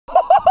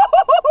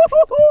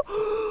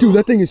Dude,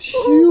 that thing is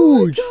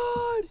huge.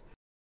 Oh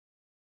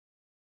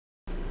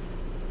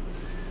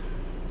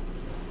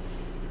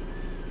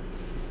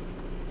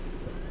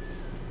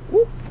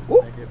my God.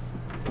 Whoop,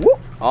 whoop.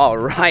 All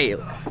right,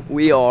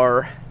 we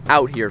are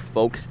out here,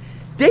 folks.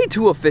 Day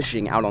 2 of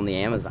fishing out on the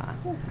Amazon.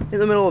 In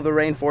the middle of the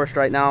rainforest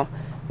right now.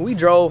 We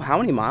drove, how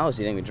many miles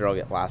do you think we drove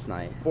last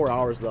night? 4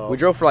 hours though. We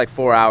drove for like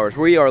 4 hours.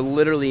 We are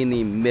literally in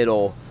the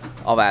middle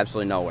of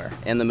absolutely nowhere,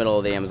 in the middle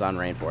of the Amazon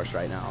rainforest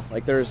right now.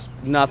 Like there's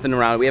nothing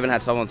around. We haven't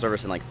had cell phone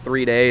service in like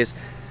 3 days.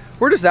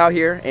 We're just out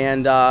here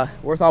and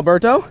we're with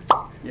Alberto.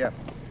 Yeah.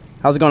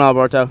 How's it going,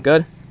 Alberto?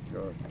 Good?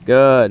 Good.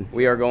 Good.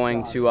 We are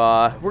going to,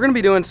 we're gonna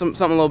be doing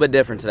something a little bit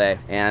different today.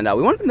 And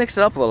we want to mix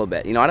it up a little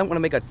bit. You know, I don't want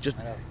to make just,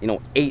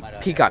 8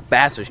 peacock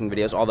bass fishing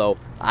videos, although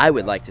I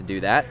would like to do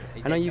that.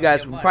 I know you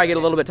guys will probably get a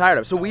little bit tired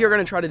of it. So we are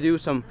gonna try to do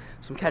some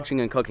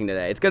catching and cooking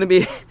today. It's gonna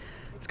be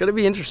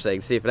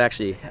interesting to see if it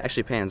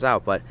actually pans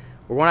out. But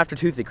we're going after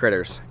toothy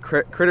critters.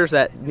 Critters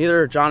that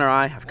neither John or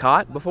I have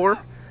caught before,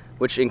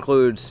 which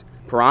includes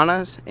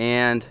piranhas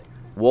and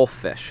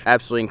wolffish.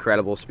 Absolutely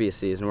incredible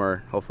species, and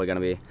we're hopefully gonna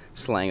be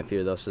slaying a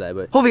few of those today.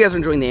 But hope you guys are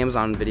enjoying the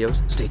Amazon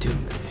videos. Stay tuned.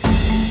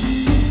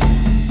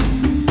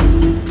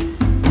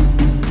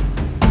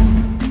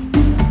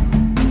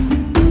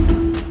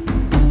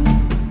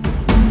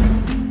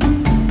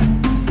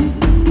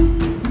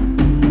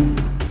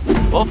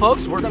 Well,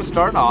 folks, we're gonna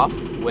start off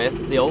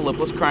with the old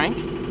lipless crank.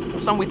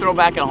 Something we throw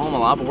back at home a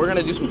lot, but we're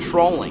gonna do some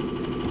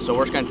trolling. So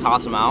we're just gonna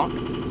toss them out,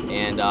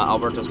 and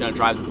Alberto's gonna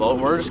drive the boat.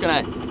 We're just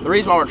gonna, the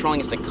reason why we're trolling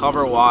is to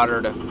cover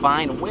water, to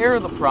find where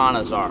the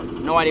piranhas are.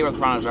 No idea where the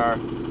piranhas are.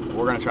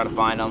 We're gonna try to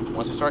find them.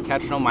 Once we start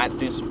catching them, might have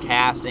to do some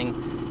casting.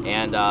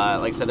 And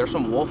like I said, there's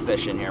some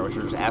wolffish in here, which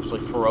are just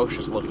absolutely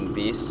ferocious looking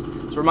beasts.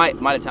 So we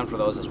might attempt for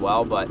those as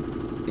well, but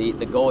the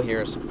goal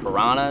here is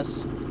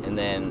piranhas, and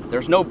then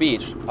there's no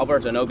beach.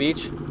 Alberto, no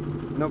beach?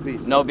 No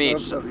beach. No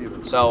beach.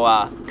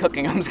 So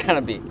cooking them is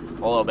gonna be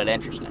a little bit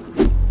interesting.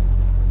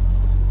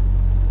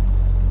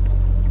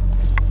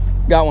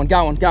 Got one.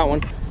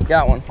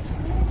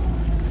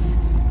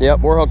 Yep,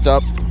 we're hooked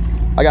up.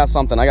 I got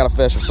something. I got a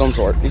fish of some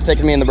sort. He's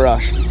taking me in the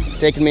brush.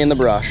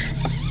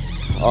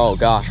 Oh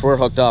gosh, we're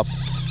hooked up.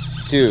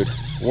 Dude,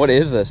 what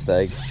is this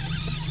thing?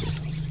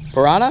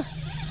 Piranha?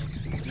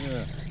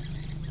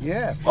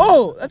 Yeah.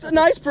 Oh, that's a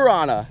nice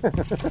piranha.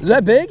 Is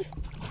that big?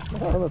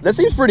 That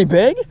seems pretty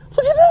big.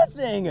 Look at that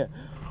thing.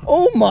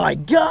 Oh my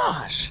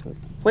gosh.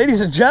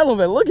 Ladies and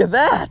gentlemen, look at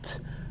that.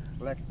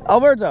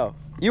 Alberto,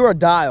 you are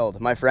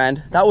dialed, my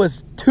friend. That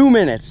was 2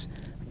 minutes.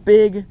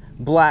 Big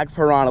black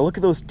piranha. Look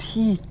at those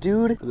teeth,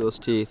 dude. Look at those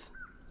teeth.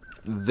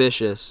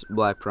 Vicious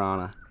black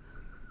piranha.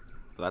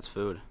 That's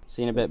food.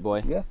 See you in a bit,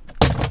 boy. Yeah.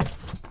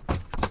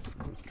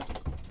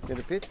 Get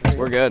a picture.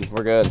 We're good.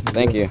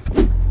 Thank you.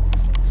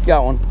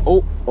 Got one.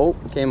 Oh,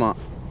 came on.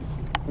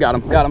 Got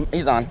him.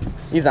 He's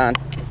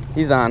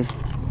on.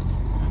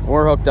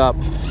 We're hooked up.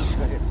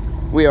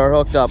 We are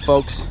hooked up,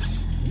 folks.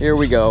 Here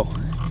we go.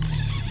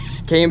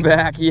 Came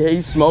back.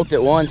 He smoked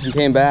it once and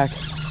came back.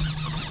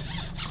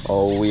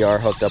 Oh, we are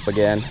hooked up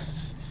again.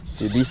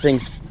 Dude, these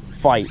things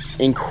fight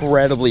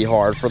incredibly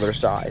hard for their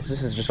size.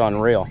 This is just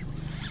unreal.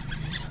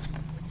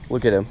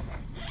 Look at him,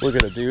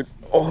 dude.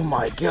 Oh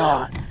my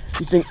God.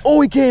 These things,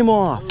 oh, he came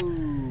off.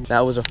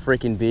 That was a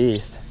freaking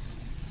beast.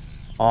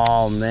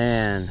 Oh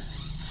man.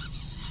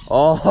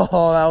 Oh,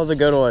 that was a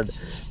good one.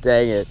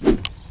 Dang it.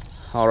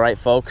 All right,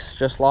 folks,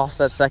 just lost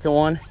that second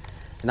one,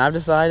 and I've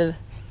decided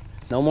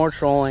no more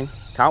trolling.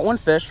 Caught one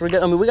fish. We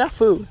got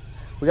food.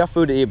 We got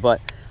food to eat,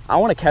 but I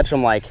want to catch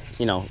them like,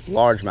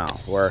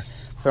 largemouth. We're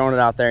throwing it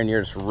out there and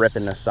you're just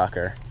ripping the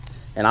sucker.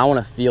 And I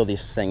want to feel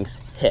these things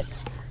hit,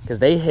 because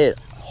they hit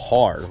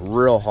hard,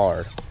 real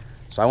hard.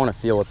 So I want to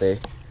feel what they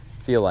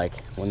feel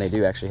like when they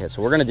do actually hit.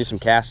 So we're going to do some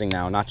casting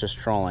now, not just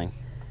trolling.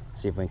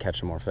 See if we can catch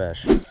some more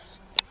fish.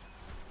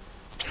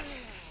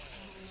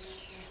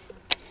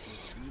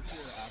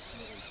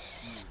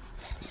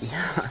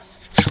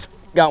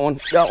 Got one.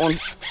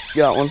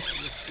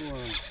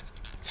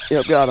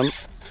 Yep, got him.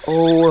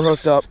 Oh, we're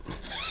hooked up.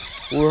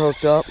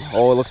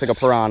 Oh, it looks like a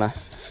piranha.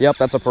 Yep,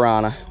 that's a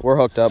piranha. We're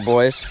hooked up,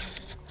 boys.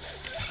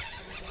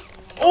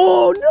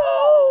 Oh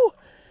no!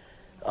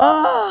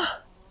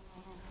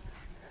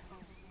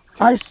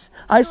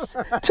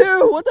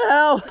 Two, what the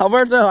hell?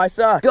 Alberto, I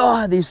suck.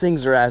 God, these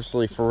things are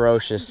absolutely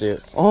ferocious,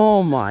 dude.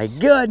 Oh my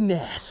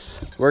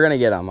goodness. We're gonna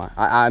get them.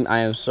 I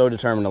am so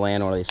determined to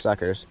land one of these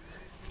suckers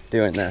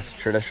doing this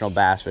traditional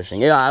bass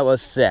fishing. Yeah, I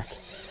was sick.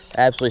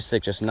 Absolutely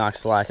sick, just knocked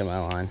slack in my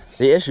line.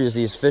 The issue is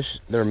these fish,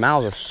 their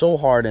mouths are so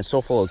hard and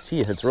so full of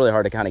teeth, it's really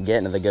hard to kind of get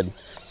into the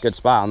good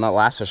spot. On that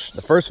last fish,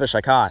 the first fish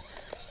I caught,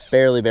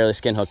 barely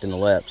skin hooked in the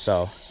lip,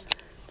 so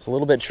it's a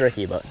little bit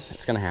tricky, but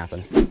it's gonna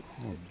happen. Oh,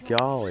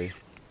 golly.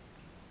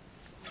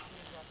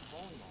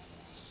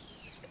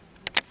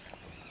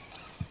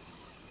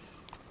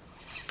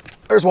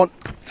 There's one.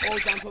 Oh,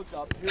 he's hooked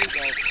up. Here we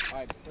go. All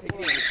right, take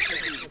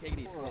it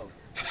easy.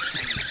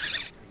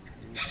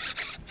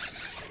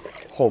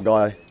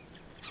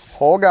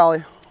 Oh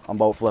golly, I'm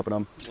boat flipping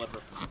them.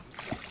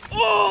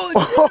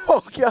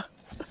 Oh, God.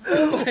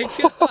 Oh my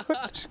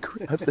God. Just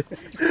grabs it.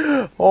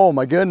 Oh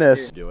my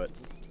goodness. Do it.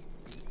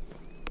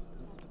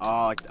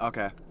 Oh,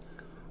 okay.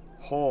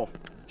 Hole.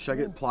 Should I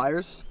get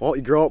pliers? Well,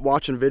 you grow up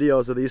watching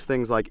videos of these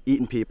things like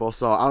eating people,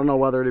 so I don't know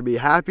whether to be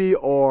happy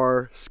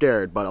or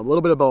scared, but a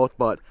little bit of both.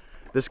 But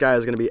this guy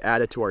is gonna be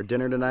added to our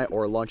dinner tonight,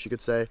 or lunch you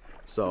could say.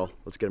 So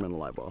let's get him in the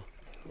live well.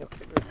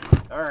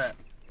 All right,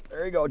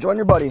 there you go. Join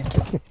your buddy.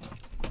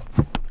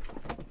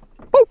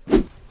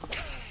 Woo!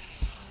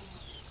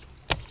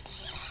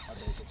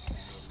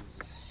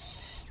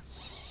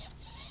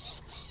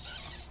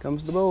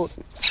 Comes the boat.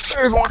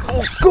 There's one.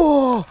 Oh,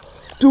 God.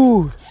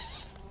 Dude.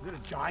 Is it a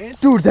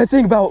giant? Dude, that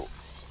thing about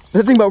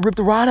ripped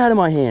the rod out of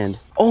my hand.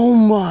 Oh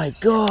my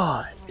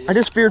God. I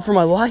just feared for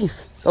my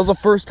life. That was the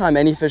first time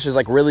any fish has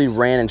like really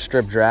ran and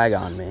stripped drag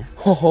on me.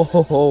 Ho ho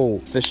ho ho.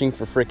 Fishing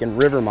for freaking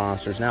river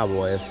monsters now,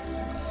 boys.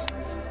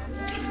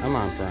 Come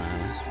on,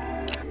 piranha.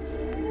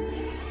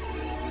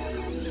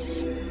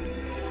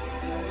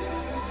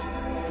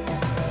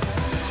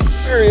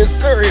 There he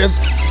is, there he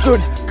is.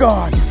 Good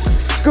God.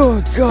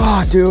 Good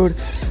God,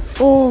 dude.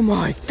 Oh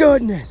my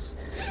goodness.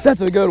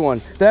 That's a good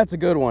one. That's a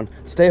good one.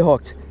 Stay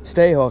hooked.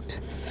 Stay hooked.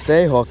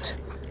 Stay hooked.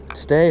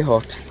 Stay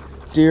hooked.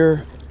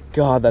 Dear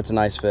God, that's a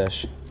nice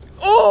fish.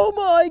 Oh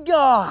my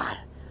God.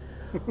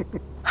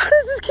 How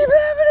does this keep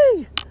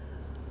happening?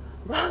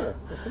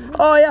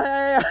 Oh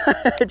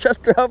yeah.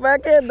 Just throw it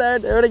back in there.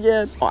 Do it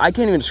again. Oh, I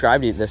can't even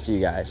describe this to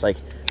you guys. Like,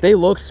 they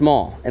look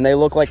small and they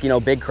look like, you know,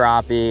 big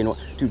crappie. And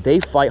dude,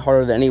 they fight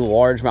harder than any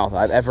largemouth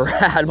I've ever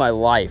had in my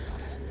life.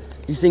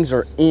 These things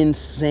are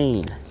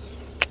insane.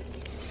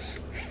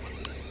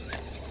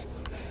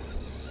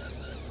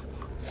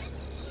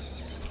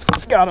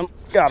 Got him,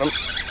 got him.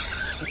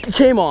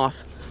 Came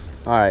off.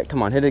 All right,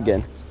 come on, hit it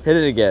again. Hit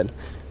it again.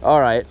 All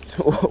right,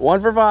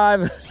 1 for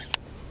 5.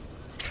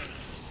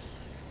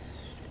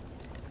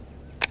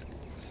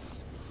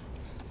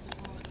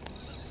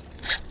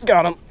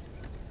 Got him,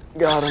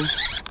 got him.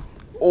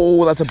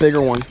 Oh, that's a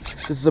bigger one.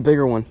 This is a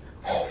bigger one.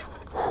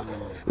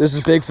 This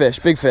is big fish,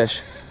 big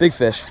fish, big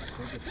fish.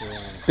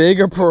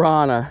 Bigger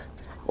piranha.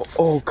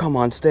 Oh, come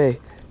on, stay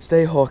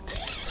hooked,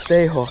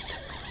 stay hooked,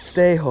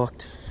 stay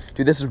hooked.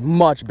 Dude, this is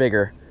much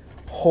bigger.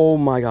 Oh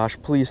my gosh,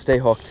 please stay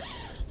hooked.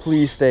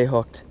 Please stay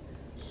hooked.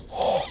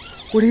 Oh,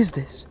 what is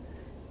this?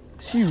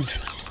 It's huge.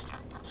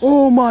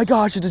 Oh my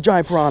gosh, it's a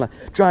giant piranha,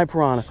 giant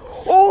piranha.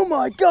 Oh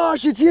my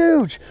gosh, it's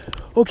huge.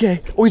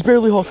 Okay, oh, he's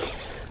barely hooked.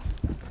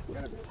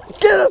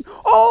 Get him!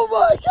 Oh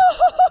my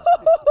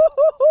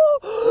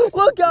God!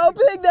 Look how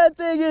big that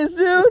thing is,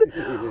 dude.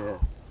 Yeah.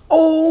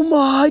 Oh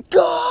my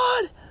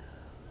God!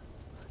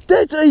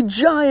 That's a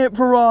giant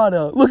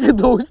piranha. Look at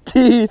those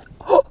teeth.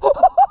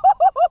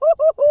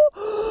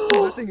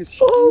 That thing is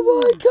huge.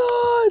 Oh my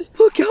God!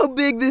 Look how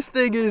big this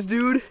thing is,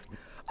 dude.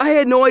 I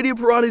had no idea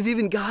piranhas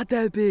even got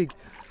that big.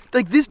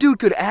 Like, this dude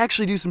could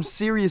actually do some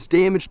serious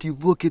damage to you.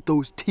 Look at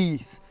those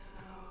teeth.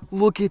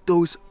 Look at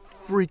those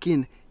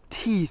freaking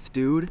teeth,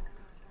 dude.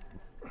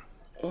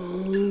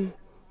 Oh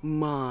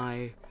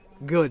my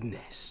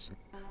goodness.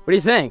 What do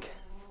you think?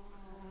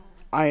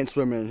 I ain't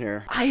swimming in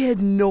here. I had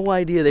no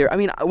idea they were. I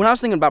mean, when I was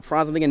thinking about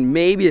prawns, I'm thinking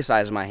maybe the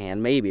size of my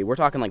hand, maybe. We're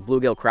talking like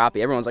bluegill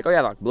crappie. Everyone's like, oh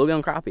yeah, like bluegill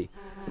and crappie.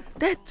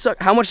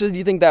 How much did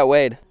you think that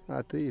weighed?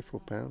 3 or 4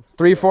 pounds.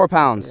 3 or 4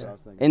 pounds. Yeah.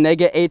 And they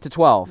get 8 to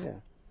 12. Yeah.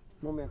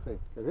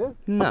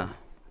 No,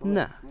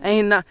 no.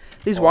 Ain't not.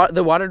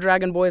 The water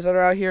dragon boys that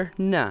are out here,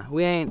 nah,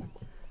 we ain't.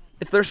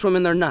 If they're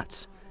swimming, they're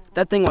nuts.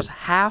 That thing was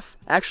half,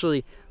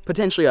 actually,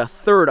 potentially a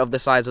third of the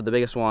size of the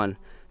biggest one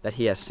that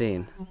he has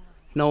seen.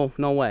 No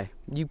way.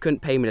 You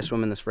couldn't pay me to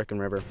swim in this frickin'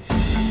 river.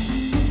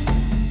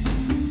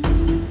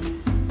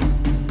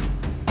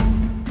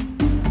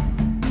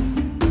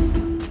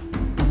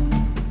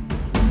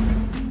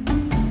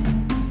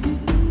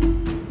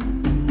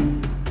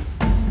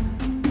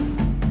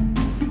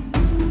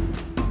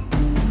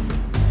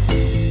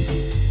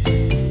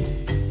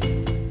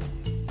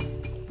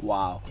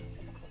 Wow.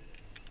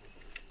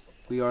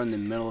 We are in the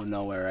middle of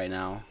nowhere right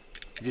now.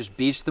 We just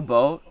beached the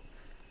boat.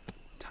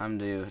 Time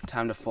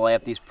to fillet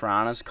up these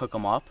piranhas, cook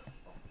them up.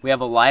 We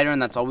have a lighter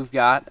and that's all we've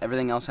got.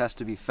 Everything else has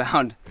to be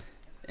found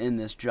in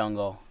this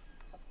jungle.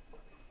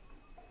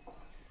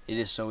 It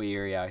is so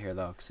eerie out here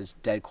though, because it's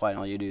dead quiet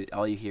and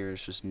all you hear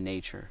is just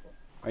nature.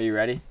 Are you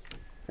ready?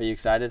 Are you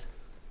excited?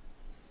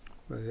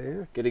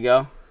 Yeah. Good to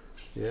go?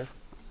 Yeah.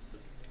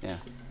 Yeah.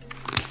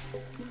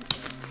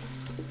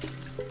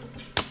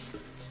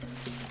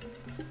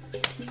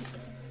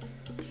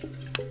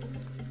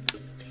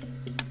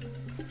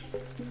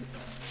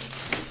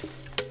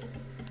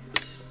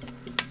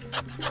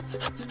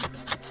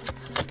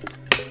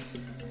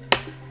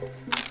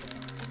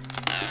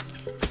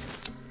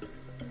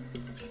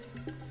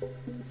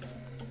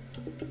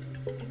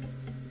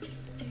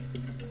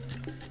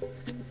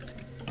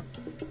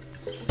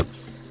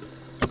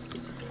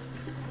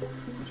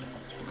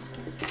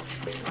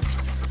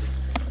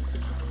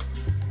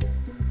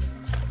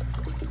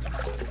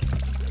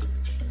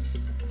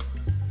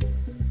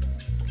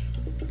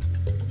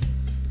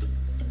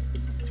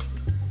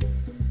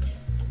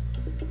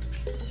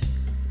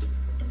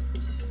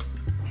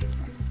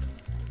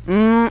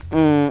 Look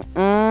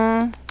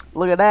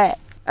at that.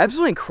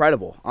 Absolutely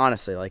incredible,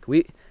 honestly. Like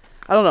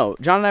I don't know,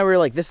 John and I were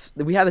like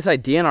we had this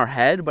idea in our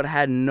head, but I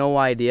had no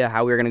idea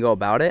how we were gonna go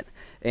about it.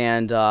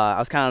 And I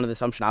was kind of under the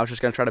assumption I was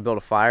just gonna try to build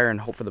a fire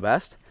and hope for the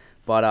best.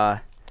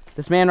 But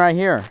this man right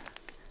here,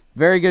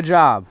 very good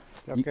job.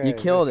 Okay, you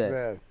killed it.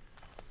 bad.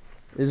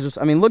 It's just,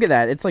 I mean, look at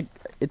that. It's like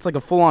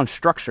a full-on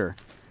structure.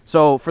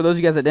 So for those of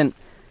you guys that didn't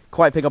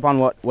quite pick up on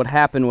what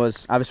happened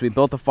was, obviously we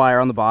built the fire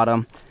on the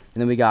bottom,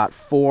 and then we got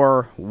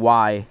 4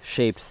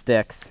 Y-shaped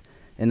sticks,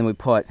 and then we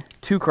put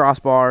 2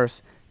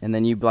 crossbars, and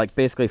then you like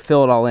basically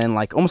fill it all in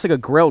like almost like a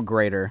grill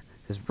grater.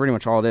 Is pretty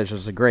much all it is,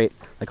 just a grate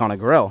like on a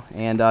grill.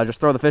 And just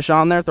throw the fish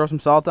on there, throw some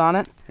salt on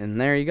it, and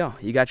there you go.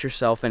 You got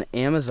yourself an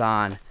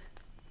Amazon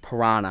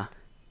piranha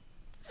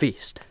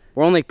feast.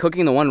 We're only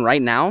cooking the one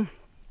right now.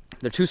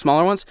 The 2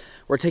 smaller ones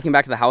we're taking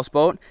back to the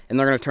houseboat, and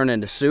they're gonna turn it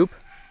into soup.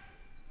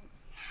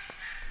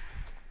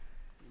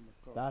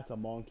 That's a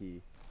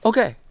monkey.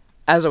 Okay,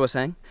 as I was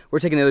saying, we're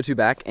taking the other 2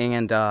 back,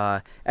 and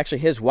actually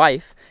his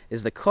wife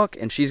is the cook,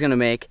 and she's gonna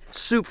make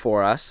soup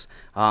for us.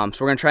 So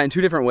we're gonna try it in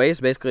 2 different ways,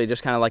 basically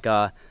just kind of like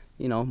a,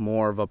 you know,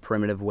 more of a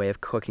primitive way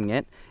of cooking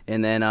it,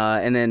 and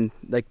then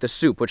like the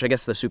soup, which I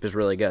guess the soup is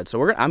really good.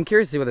 So I'm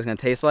curious to see what it's gonna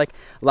taste like.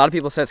 A lot of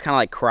people said it's kind of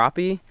like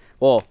crappie.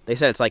 Well, they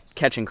said it's like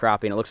catching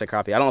crappie, and it looks like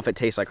crappie. I don't know if it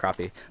tastes like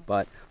crappie,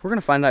 but we're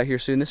gonna find out here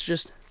soon. This is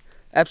just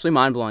absolutely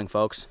mind-blowing,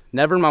 folks.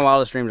 Never in my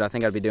wildest dreams I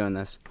think I'd be doing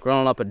this.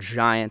 Growing up a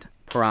giant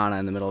piranha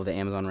in the middle of the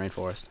Amazon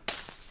rainforest.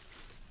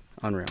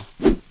 Unreal.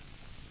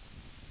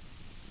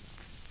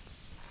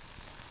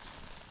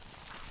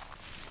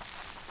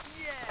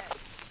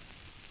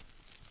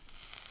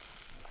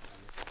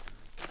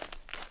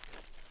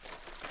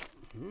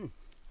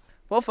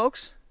 Well,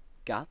 folks,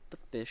 got the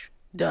fish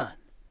done.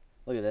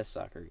 Look at this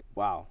sucker.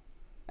 Wow.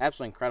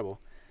 Absolutely incredible.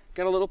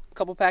 Got a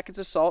couple packets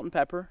of salt and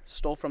pepper.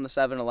 Stole from the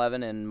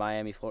 7-Eleven in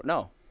Miami, Florida.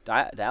 No,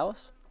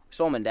 Dallas? We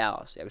stole them in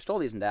Dallas. Yeah, we stole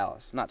these in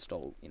Dallas. Not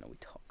stole, you know, we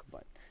took,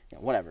 but, you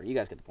know, whatever. You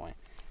guys get the point.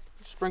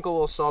 Sprinkle a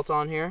little salt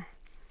on here.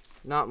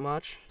 Not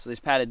much. So these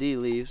pas de deux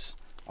leaves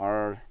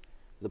are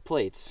the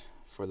plates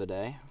for the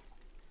day.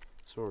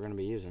 That's what we're going to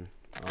be using.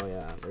 Oh,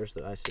 yeah.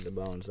 I see the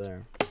bones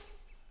there.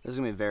 This is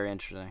going to be very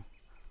interesting.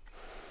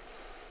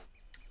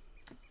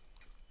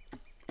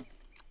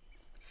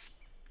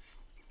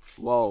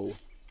 Whoa.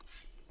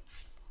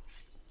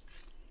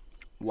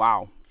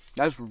 Wow.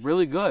 That's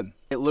really good.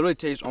 It literally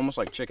tastes almost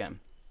like chicken.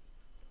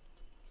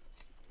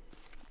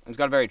 It's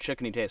got a very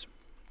chickeny taste.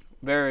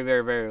 Very,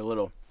 very, very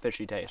little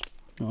fishy taste.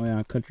 Oh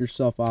yeah, cut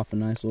yourself off a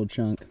nice little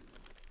chunk.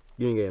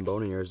 You didn't get any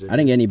bone in yours, did you? I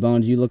didn't get any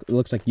bones. It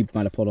looks like you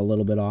might have pulled a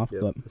little bit off.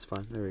 Yep, but it's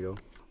fine. There we go.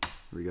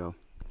 Here we go.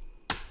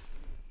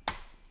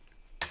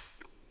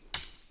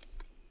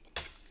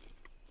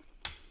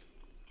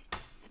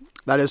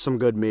 That is some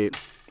good meat.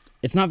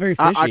 It's not very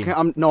fishy.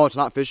 No, it's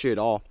not fishy at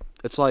all.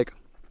 It's like,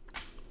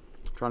 I'm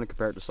trying to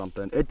compare it to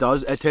something. It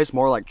tastes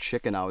more like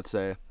chicken, I would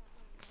say.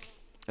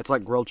 It's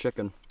like grilled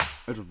chicken.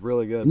 It's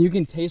really good. And you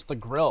can taste the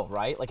grill,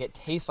 right? Like it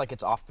tastes like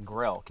it's off the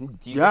grill. Do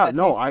you yeah, get that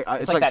no,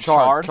 taste? it's like that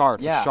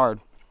charred. Yeah. It's charred.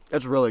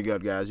 It's really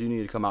good, guys. You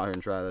need to come out here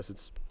and try this.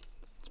 It's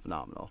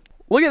phenomenal.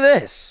 Look at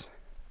this.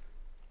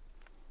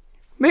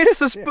 Made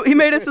us a spoon. He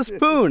made us a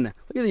spoon.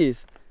 Look at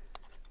these.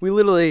 He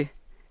literally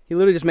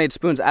just made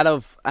spoons out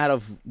of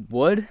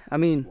wood. I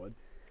mean,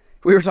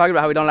 we were talking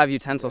about how we don't have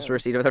utensils for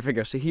us to eat with our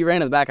fingers. So he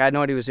ran in the back. I had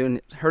no idea what he was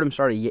doing. Heard him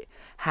start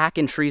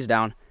hacking trees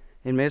down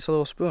and made us a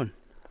little spoon.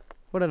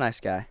 What a nice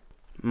guy.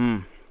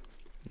 I'm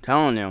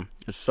telling you,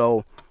 it's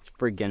so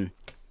freaking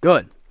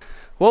good.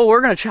 Well,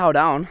 we're gonna chow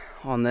down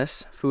on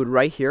this food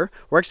right here.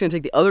 We're actually gonna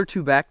take the other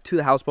 2 back to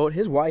the houseboat.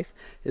 His wife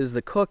is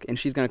the cook, and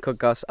she's gonna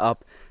cook us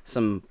up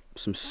some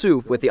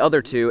soup with the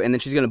other 2, and then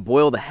she's gonna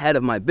boil the head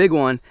of my big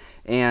one,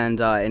 and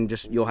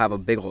just you'll have a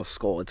big old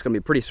skull. It's gonna be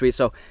pretty sweet.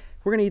 So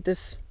we're gonna eat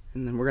this,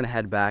 and then we're gonna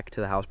head back to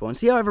the houseboat and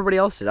see how everybody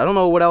else did. I don't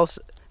know what else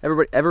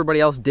everybody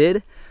else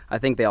did. I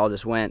think they all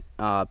just went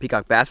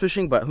peacock bass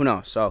fishing, but who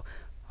knows? So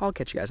I'll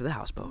catch you guys at the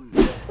houseboat.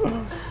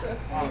 On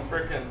a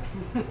frickin'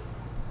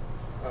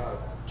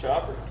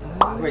 chopper.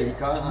 Wait, you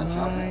caught it on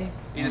chopper?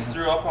 He just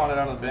threw up on it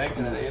on the bank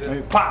and it ate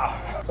it.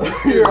 Pow! This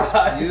dude's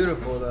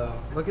beautiful though.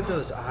 Look at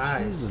those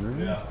eyes.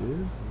 Yeah.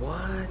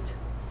 What?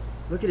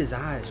 Look at his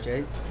eyes,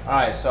 Jake. All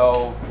right.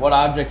 So what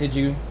object did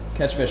you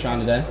catch fish on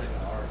today?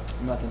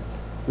 Nothing.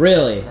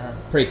 Really?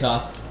 Pretty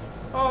tough.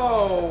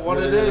 Oh, what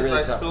Really, it really, is, really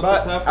I tough. spilled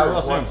But the I pepper.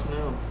 will What's soon.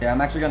 new? Yeah,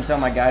 I'm actually gonna tell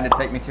my guy to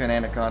take me to an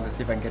anaconda to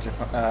see if I can catch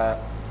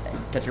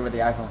it with the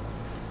iPhone.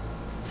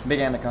 Big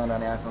anaconda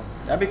on the iPhone.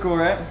 That'd be cool,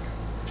 right?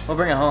 We'll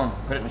bring it home,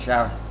 put it in the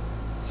shower.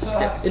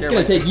 It's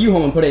gonna take you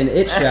home and put it in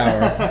its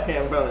shower.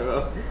 Yeah, probably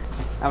will.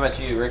 How about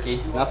you,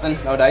 Ricky? Nothing?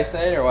 No dice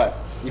today or what?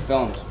 You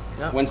filmed.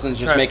 Yep. Winston's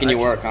just making you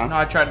work, huh? No,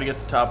 I tried to get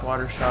the top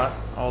water shot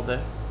all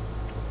day.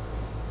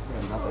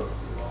 Yeah, nothing.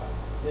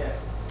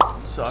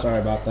 It sucked. Sorry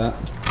about that.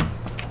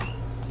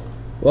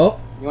 Well,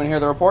 you want to hear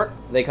the report?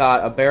 They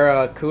caught a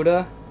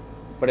barracuda,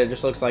 but it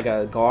just looks like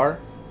a gar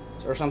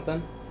or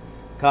something.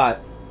 Caught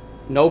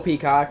no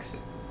peacocks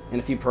and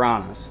a few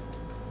piranhas.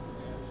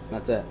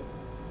 That's it.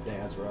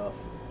 Dang, that's rough.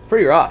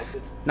 pretty rough.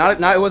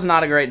 It was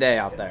not a great day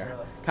out there.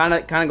 Kind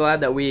of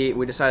glad that we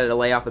decided to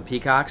lay off the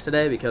peacocks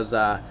today because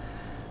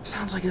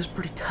sounds like it was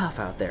pretty tough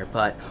out there.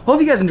 But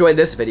hope you guys enjoyed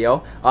this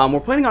video. We're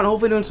planning on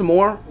hopefully doing some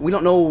more. We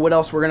don't know what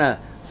else we're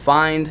gonna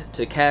find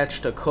to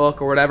catch, to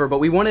cook, or whatever, but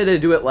we wanted to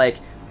do it like,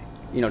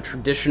 you know,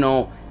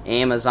 traditional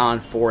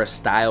Amazon forest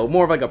style,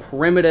 more of like a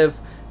primitive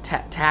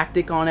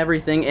tactic on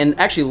everything, and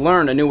actually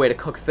learned a new way to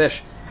cook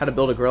fish, how to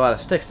build a grill out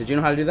of sticks. Did you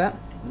know how to do that?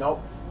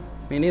 Nope.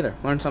 Me neither.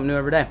 Learn something new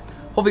every day.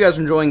 Hope you guys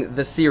are enjoying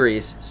the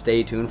series.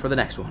 Stay tuned for the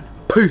next one.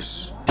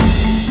 Peace.